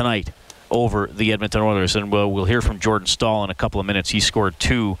tonight over the Edmonton Oilers, and we'll hear from Jordan Stahl in a couple of minutes. He scored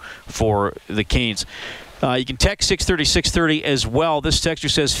 2 for the Canes. You can text 630-630 as well. This texter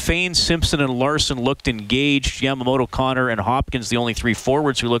says Fane, Simpson, and Larson looked engaged. Yamamoto, Connor, and Hopkins, the only 3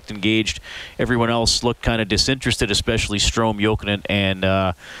 forwards who looked engaged. Everyone else looked kind of disinterested, especially Strome, Jokinen, and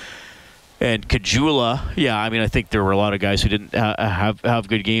Kajula. Yeah, I mean, I think there were a lot of guys who didn't have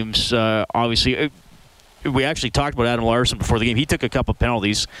good games. Obviously, we actually talked about Adam Larson before the game. He took a couple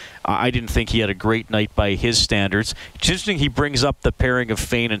penalties. I didn't think he had a great night by his standards. It's interesting he brings up the pairing of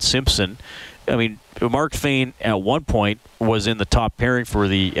Fane and Simpson. I mean, Mark Fane at one point was in the top pairing for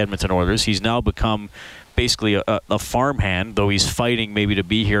the Edmonton Oilers. He's now become basically a farmhand, though he's fighting maybe to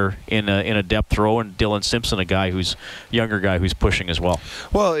be here in a depth row. And Dylan Simpson, younger guy who's pushing as well.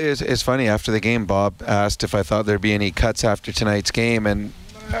 Well, it's funny. After the game, Bob asked if I thought there'd be any cuts after tonight's game, and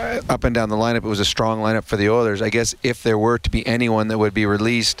up and down the lineup, it was a strong lineup for the Oilers. I guess if there were to be anyone that would be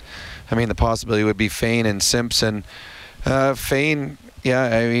released, I mean, the possibility would be Fane and Simpson. Fane, he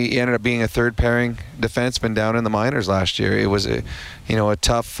ended up being a third pairing defenseman down in the minors last year. It was a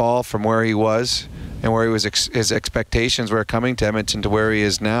tough fall from where he was and where he was his expectations were coming to Edmonton to where he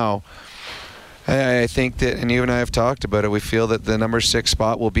is now. I think that, and you and I have talked about it, we feel that the number 6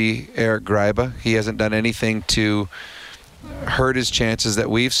 spot will be Eric Greiba. He hasn't done anything to hurt his chances that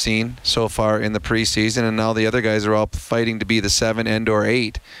we've seen so far in the preseason, and now the other guys are all fighting to be the 7 and or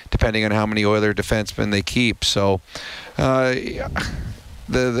 8, depending on how many Oiler defensemen they keep. So the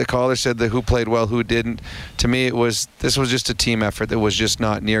caller said that who played well, who didn't. To me, this was just a team effort that was just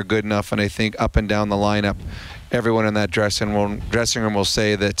not near good enough, and I think up and down the lineup, everyone in that dressing room will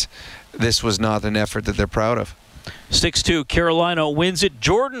say that this was not an effort that they're proud of. 6-2, Carolina wins it.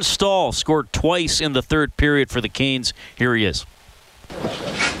 Jordan Staal scored twice in the third period for the Canes. Here he is.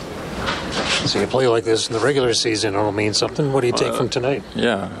 So you play like this in the regular season, it'll mean something. What do you take from tonight?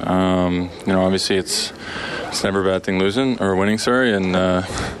 Yeah, obviously it's never a bad thing losing or winning. And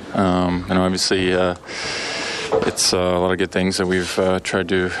obviously it's a lot of good things that we've tried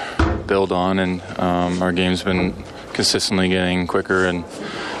to build on, and our game's been consistently getting quicker, and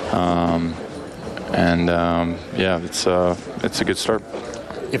it's a good start.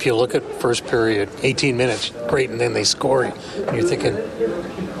 If you look at first period, 18 minutes, great, and then they score, and you're thinking,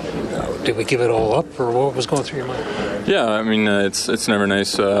 did we give it all up, or what was going through your mind? Yeah, I mean, it's never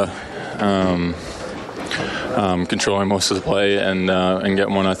nice controlling most of the play and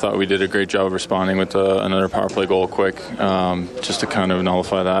getting one. I thought we did a great job of responding with another power play goal quick, just to kind of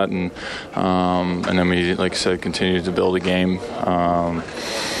nullify that, and then we, like I said, continued to build a game.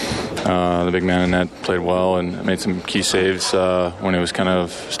 The big man in net played well and made some key saves when it was kind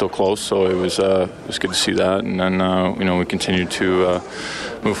of still close, so it was good to see that. And then we continued to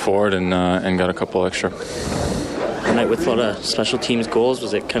move forward and got a couple extra. Tonight with a lot of special teams goals,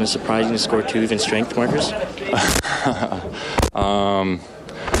 was it kind of surprising to score 2 even strength markers?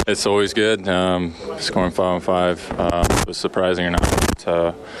 It's always good. Scoring 5-on-5 was surprising or not.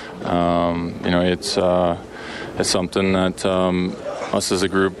 It's something that us as a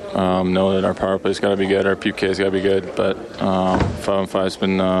group know that our power play's got to be good, our PK's got to be good, but 5-on-5's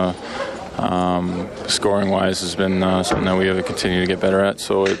been scoring-wise has been something that we have to continue to get better at.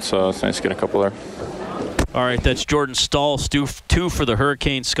 So it's nice to get a couple there. All right, that's Jordan Staal, 2 for the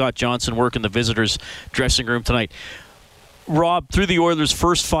Hurricanes. Scott Johnson working the visitors' dressing room tonight. Rob, through the Oilers'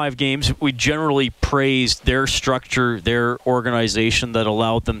 first 5 games, we generally praised their structure, their organization that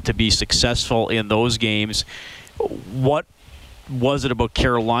allowed them to be successful in those games. What was it about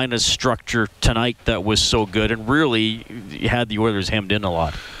Carolina's structure tonight that was so good and really had the Oilers hemmed in a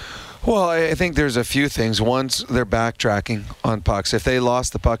lot? Well, I think there's a few things. One's they're backtracking on pucks. If they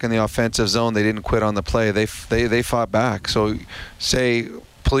lost the puck in the offensive zone, they didn't quit on the play. They fought back. So say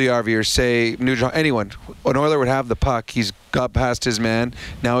Puljujarvi or say Nugent, anyone, an Oiler would have the puck. He's got past his man.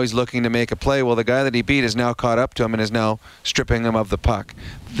 Now he's looking to make a play. Well, the guy that he beat is now caught up to him and is now stripping him of the puck.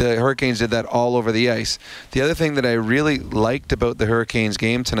 The Hurricanes did that all over the ice. The other thing that I really liked about the Hurricanes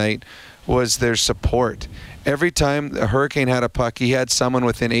game tonight was their support. Every time a Hurricane had a puck, he had someone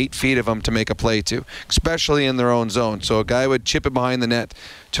within 8 feet of him to make a play to, especially in their own zone. So a guy would chip it behind the net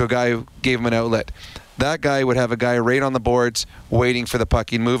to a guy who gave him an outlet. That guy would have a guy right on the boards waiting for the puck.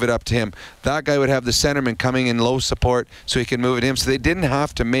 He'd move it up to him. That guy would have the centerman coming in low support so he could move it to him. So they didn't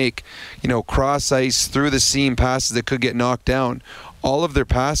have to make, cross ice through the seam passes that could get knocked down. All of their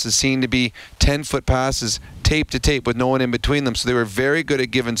passes seemed to be 10-foot passes, tape to tape, with no one in between them. So they were very good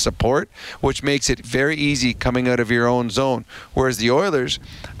at giving support, which makes it very easy coming out of your own zone. Whereas the Oilers,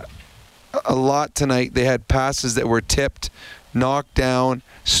 a lot tonight, they had passes that were tipped, knocked down,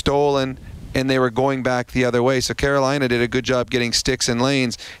 stolen, and they were going back the other way. So Carolina did a good job getting sticks in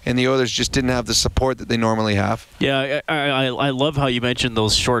lanes, and the Oilers just didn't have the support that they normally have. Yeah, I love how you mentioned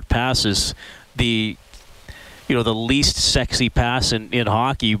those short passes. The least sexy pass in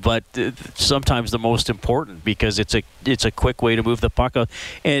hockey, but sometimes the most important because it's a quick way to move the puck out.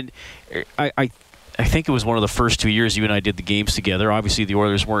 And I think it was one of the first 2 years you and I did the games together. Obviously, the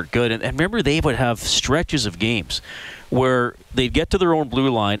Oilers weren't good. And remember, they would have stretches of games where they'd get to their own blue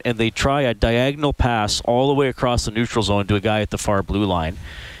line and they'd try a diagonal pass all the way across the neutral zone to a guy at the far blue line.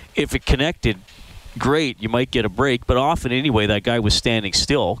 If it connected, great, you might get a break, but often anyway that guy was standing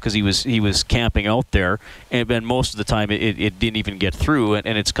still because he was camping out there, and then most of the time it didn't even get through, and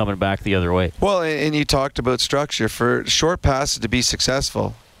it's coming back the other way. Well, and you talked about structure. For short passes to be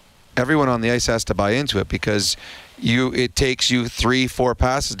successful, everyone on the ice has to buy into it because it takes you 3-4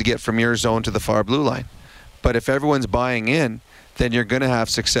 passes to get from your zone to the far blue line. But if everyone's buying in, then you're going to have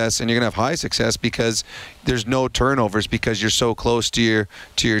success, and you're going to have high success because there's no turnovers because you're so close to your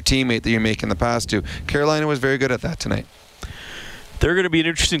teammate that you're making the pass to. Carolina was very good at that tonight. They're going to be an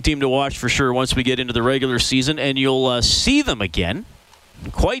interesting team to watch for sure once we get into the regular season, and you'll see them again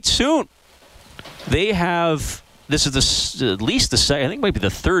quite soon. They have, this is at least the second, I think it might be the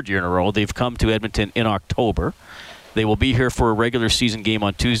third year in a row, they've come to Edmonton in October. They will be here for a regular season game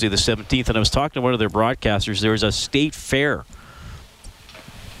on Tuesday the 17th, and I was talking to one of their broadcasters. There's a state fair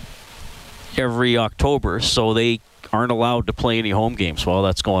every October, so they aren't allowed to play any home games while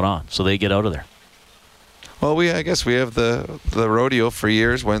that's going on, so they get out of there. Well, I guess we have the rodeo for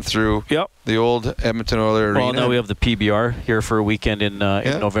years, went through the old Edmonton Oilers Arena. Well, now we have the PBR here for a weekend in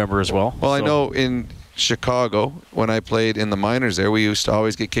November as well. Well, I know in Chicago, when I played in the minors there, we used to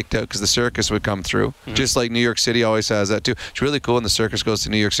always get kicked out because the circus would come through, just like New York City always has that too. It's really cool when the circus goes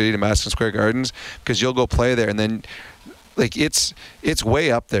to New York City to Madison Square Gardens because you'll go play there and then like it's way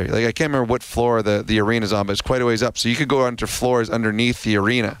up there. Like I can't remember what floor the arena's on, but it's quite a ways up. So you could go under floors underneath the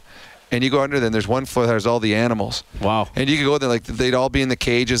arena. And you go under, then there's one floor that has all the animals. Wow. And you could go there, like they'd all be in the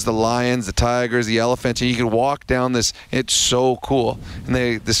cages, the lions, the tigers, the elephants, and you could walk down this. It's so cool. And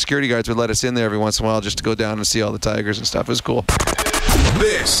the security guards would let us in there every once in a while just to go down and see all the tigers and stuff. It was cool.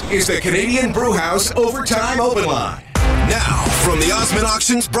 This is the Canadian Brewhouse Overtime Open Line. Now, from the Osmond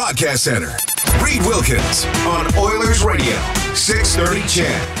Auctions Broadcast Center, Reed Wilkins on Oilers Radio, 630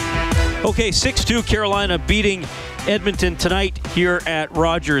 CHED. Okay, 6-2 Carolina beating Edmonton tonight here at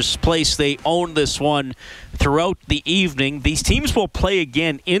Rogers Place. They own this one throughout the evening. These teams will play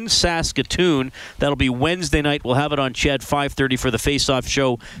again in Saskatoon. That'll be Wednesday night. We'll have it on CHED, 5:30 for the face-off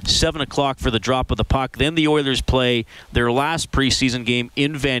show, 7 o'clock for the drop of the puck. Then the Oilers play their last preseason game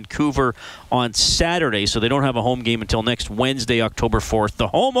in Vancouver on Saturday, so they don't have a home game until next Wednesday, October 4th. The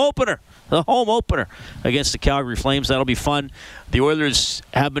home opener against the Calgary Flames. That'll be fun. The Oilers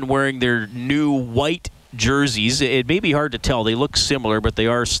have been wearing their new white jerseys. It may be hard to tell. They look similar, but they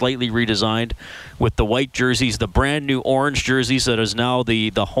are slightly redesigned with the white jerseys. The brand new orange jerseys that is now the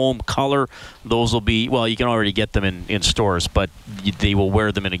home color. Those will be, well, you can already get them in stores, but they will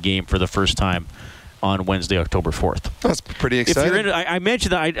wear them in a game for the first time on Wednesday, October 4th. That's pretty exciting. If you're in, I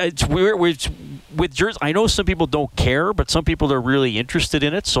mentioned that it's weird with jerseys. I know some people don't care, but some people are really interested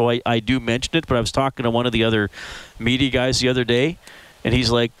in it, so I do mention it. But I was talking to one of the other media guys the other day, and he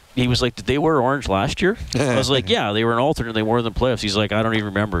was like, did they wear orange last year? I was like, yeah, they were an alternate and they wore them in the playoffs. He's like, I don't even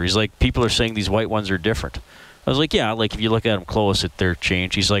remember. He's like, people are saying these white ones are different. I was like, yeah, like if you look at them close, they're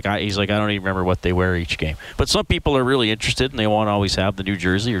changed. He's like, I don't even remember what they wear each game. But some people are really interested and they want to always have the new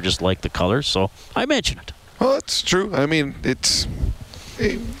jersey or just like the colors. So I mention it. Well, it's true. I mean, it's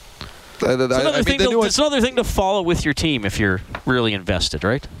another thing to follow with your team if you're really invested,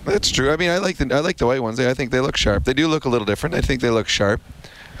 right? That's true. I mean, I like the white ones. I think they look sharp. They do look a little different. I think they look sharp.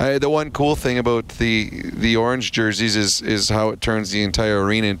 The one cool thing about the orange jerseys is how it turns the entire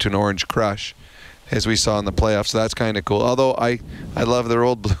arena into an orange crush, as we saw in the playoffs. So that's kind of cool. Although I love their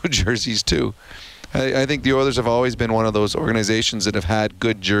old blue jerseys too. I think the Oilers have always been one of those organizations that have had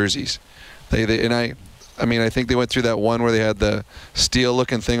good jerseys. I think they went through that one where they had the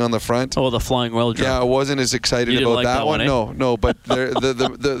steel-looking thing on the front. Oh, the flying well drum. Yeah, I wasn't as excited about like that one. Eh? No, but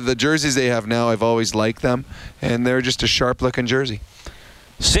the jerseys they have now, I've always liked them, and they're just a sharp-looking jersey.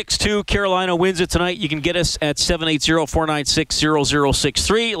 6-2, Carolina wins it tonight. You can get us at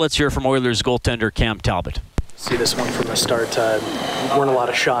 780-496-0063. Let's hear from Oilers goaltender Cam Talbot. See this one from the start. Weren't a lot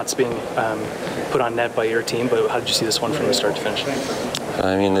of shots being put on net by your team, but how did you see this one from the start to finish?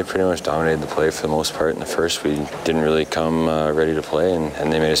 I mean, they pretty much dominated the play for the most part. In the first, we didn't really come ready to play,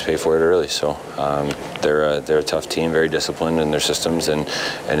 and they made us pay for it early. So they're a tough team, very disciplined in their systems and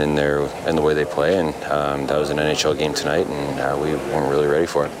in the way they play. And that was an NHL game tonight, and we weren't really ready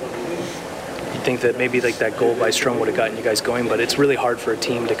for it. You think that maybe like that goal by Strome would have gotten you guys going, but it's really hard for a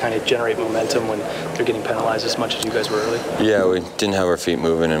team to kind of generate momentum when they're getting penalized as much as you guys were early. Yeah, we didn't have our feet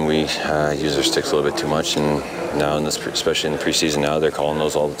moving, and we used our sticks a little bit too much. And now, especially in the preseason, now they're calling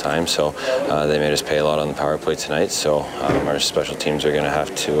those all the time. So they made us pay a lot on the power play tonight. So our special teams are going to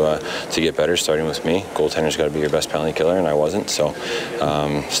have to get better, starting with me. Goaltender's got to be your best penalty killer, and I wasn't. So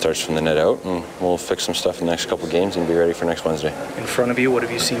starts from the net out, and we'll fix some stuff in the next couple of games and be ready for next Wednesday. In front of you, what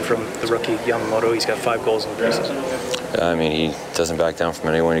have you seen from the rookie Yamamoto? He's got 5 goals in the preseason. I mean, he doesn't back down from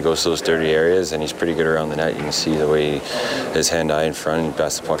anyone. He goes to those dirty areas, and he's pretty good around the net. You can see the way his hand-eye in front, he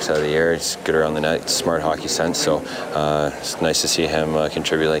bats the pucks out of the air. He's good around the net, smart hockey sense. So it's nice to see him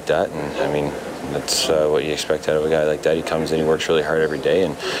contribute like that. And I mean, that's what you expect out of a guy like that. He comes and he works really hard every day,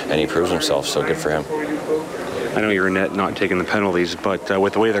 and he proves himself. So good for him. I know you're a net not taking the penalties, but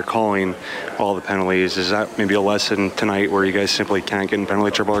with the way they're calling all the penalties, is that maybe a lesson tonight where you guys simply can't get in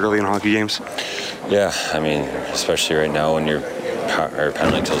penalty trouble early in hockey games? Yeah, I mean, especially right now when your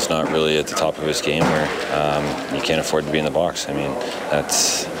penalty kill is not really at the top of his game, where you can't afford to be in the box. I mean,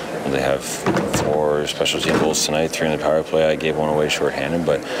 they have 4 special team goals tonight, 3 in the power play. I gave one away shorthanded,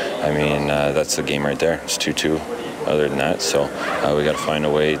 but I mean, that's the game right there. It's 2-2 other than that. So we got to find a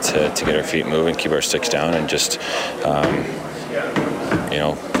way to get our feet moving, keep our sticks down, and just,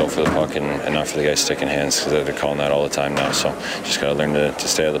 go for the puck and not for the guys sticking hands, because they're calling that all the time now. So just got to learn to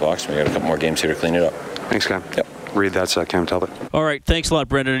stay out of the box. We got a couple more games here to clean it up. Thanks, Cam. Yep. Read, that's Cam Talbot. All right, thanks a lot,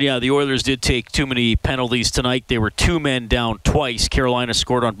 Brendan. Yeah, the Oilers did take too many penalties tonight. They were 2 men down twice. Carolina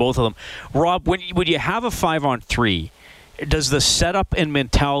scored on both of them. Rob, when you have a 5-on-3, does the setup and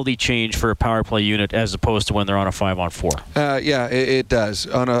mentality change for a power play unit as opposed to when they're on a 5-on-4? Yeah, it does.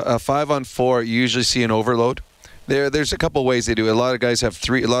 On a 5-on-4, you usually see an overload. There's a couple ways they do it. A lot of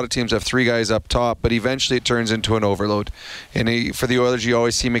teams have 3 guys up top, but eventually it turns into an overload. And for the Oilers, you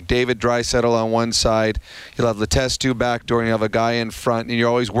always see McDavid, Draisaitl on one side. You'll have Letestu back door, and you have a guy in front, and you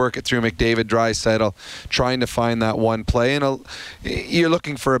always work it through McDavid, Draisaitl, trying to find that one play. And you're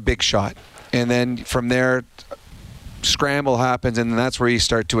looking for a big shot. And then from there, scramble happens, and that's where you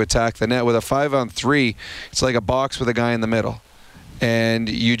start to attack the net. With a 5-on-3, it's like a box with a guy in the middle. And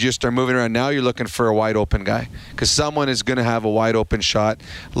you just are moving around. Now you're looking for a wide open guy, because someone is going to have a wide open shot.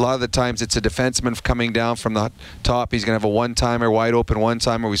 A lot of the times it's a defenseman coming down from the top. He's going to have a one-timer, wide open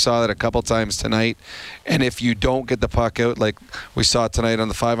one-timer. We saw that a couple times tonight. And if you don't get the puck out like we saw tonight on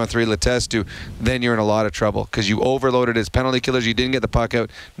the 5-on-3 Letestu, then you're in a lot of trouble, because you overloaded as penalty killers. You didn't get the puck out.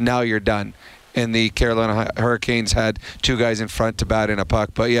 Now you're done. And the Carolina Hurricanes had 2 guys in front to bat in a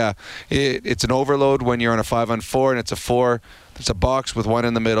puck. But yeah, it's an overload when you're on a 5-on-4, and it's a 4. It's a box with 1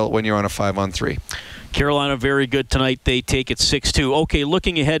 in the middle when you're on a 5-on-3. Carolina very good tonight. They take it 6-2. Okay,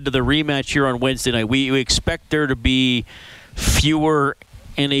 looking ahead to the rematch here on Wednesday night, we expect there to be fewer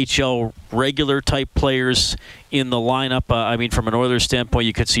NHL regular type players in the lineup. From an Oilers standpoint,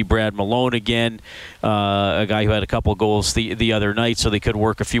 you could see Brad Malone again, a guy who had a couple goals the other night, so they could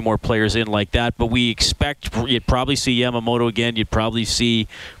work a few more players in like that. But we expect you'd probably see Yamamoto again. You'd probably see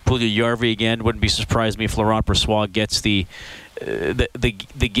Puljujarvi again. Wouldn't be surprised me if Laurent Brossoit gets the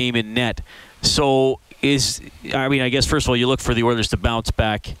game in net. So I guess first of all, you look for the Oilers to bounce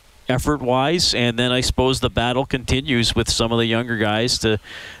back effort-wise, and then I suppose the battle continues with some of the younger guys to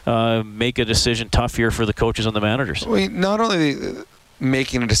make a decision tough here for the coaches and the managers. Not only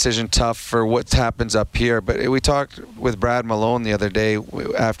making a decision tough for what happens up here, but we talked with Brad Malone the other day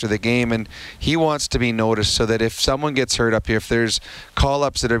after the game, and he wants to be noticed, so that if someone gets hurt up here, if there's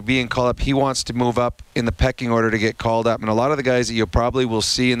call-ups that are being called up, he wants to move up in the pecking order to get called up. And a lot of the guys that you probably will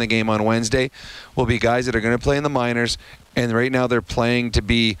see in the game on Wednesday will be guys that are going to play in the minors, and right now they're playing to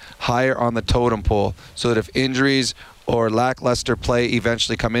be higher on the totem pole, so that if injuries or lackluster play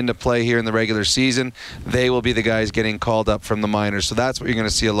eventually come into play here in the regular season, they will be the guys getting called up from the minors. So that's what you're going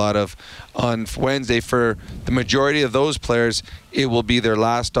to see a lot of on Wednesday. For the majority of those players, it will be their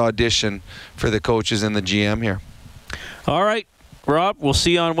last audition for the coaches and the GM here. All right, Rob, we'll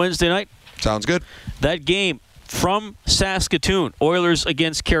see you on Wednesday night. Sounds good. That game from Saskatoon, Oilers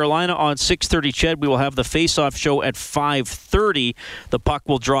against Carolina on 6:30. Ched, we will have the face-off show at 5:30. The puck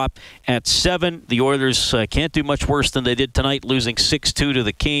will drop at 7. The Oilers can't do much worse than they did tonight, losing 6-2 to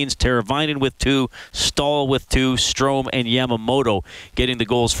the Canes. Teravainen with 2, Stahl with 2, Strome and Yamamoto getting the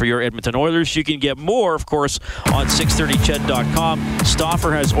goals for your Edmonton Oilers. You can get more, of course, on 630ched.com.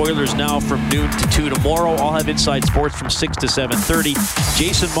 Stauffer has Oilers now from noon to 2 tomorrow. I'll have Inside Sports from 6 to 7:30.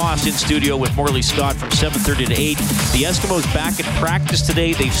 Jason Moss in studio with Morley Scott from 7:30 to 8. The Eskimos back at practice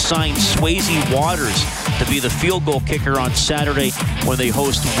today. They've signed Swayze Waters to be the field goal kicker on Saturday when they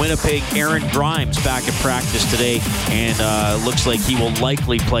host Winnipeg. Aaron Grimes back at practice today, and looks like he will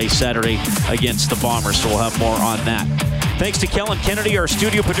likely play Saturday against the Bombers, so we'll have more on that. Thanks to Kellen Kennedy, our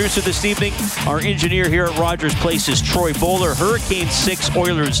studio producer this evening. Our engineer here at Rogers Place is Troy Bowler. Hurricanes 6,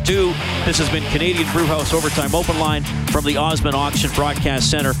 Oilers 2. This has been Canadian Brewhouse Overtime Open Line from the Osmond Auction Broadcast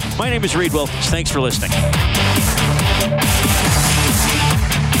Center. My name is Reed Wilkins. Thanks for listening.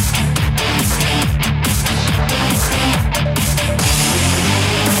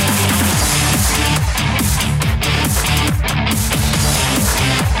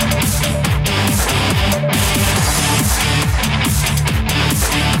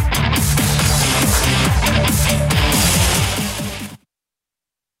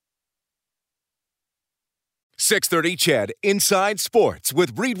 .630 Ched Inside Sports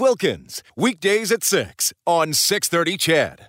with Reed Wilkins. Weekdays at 6 on 630 Ched.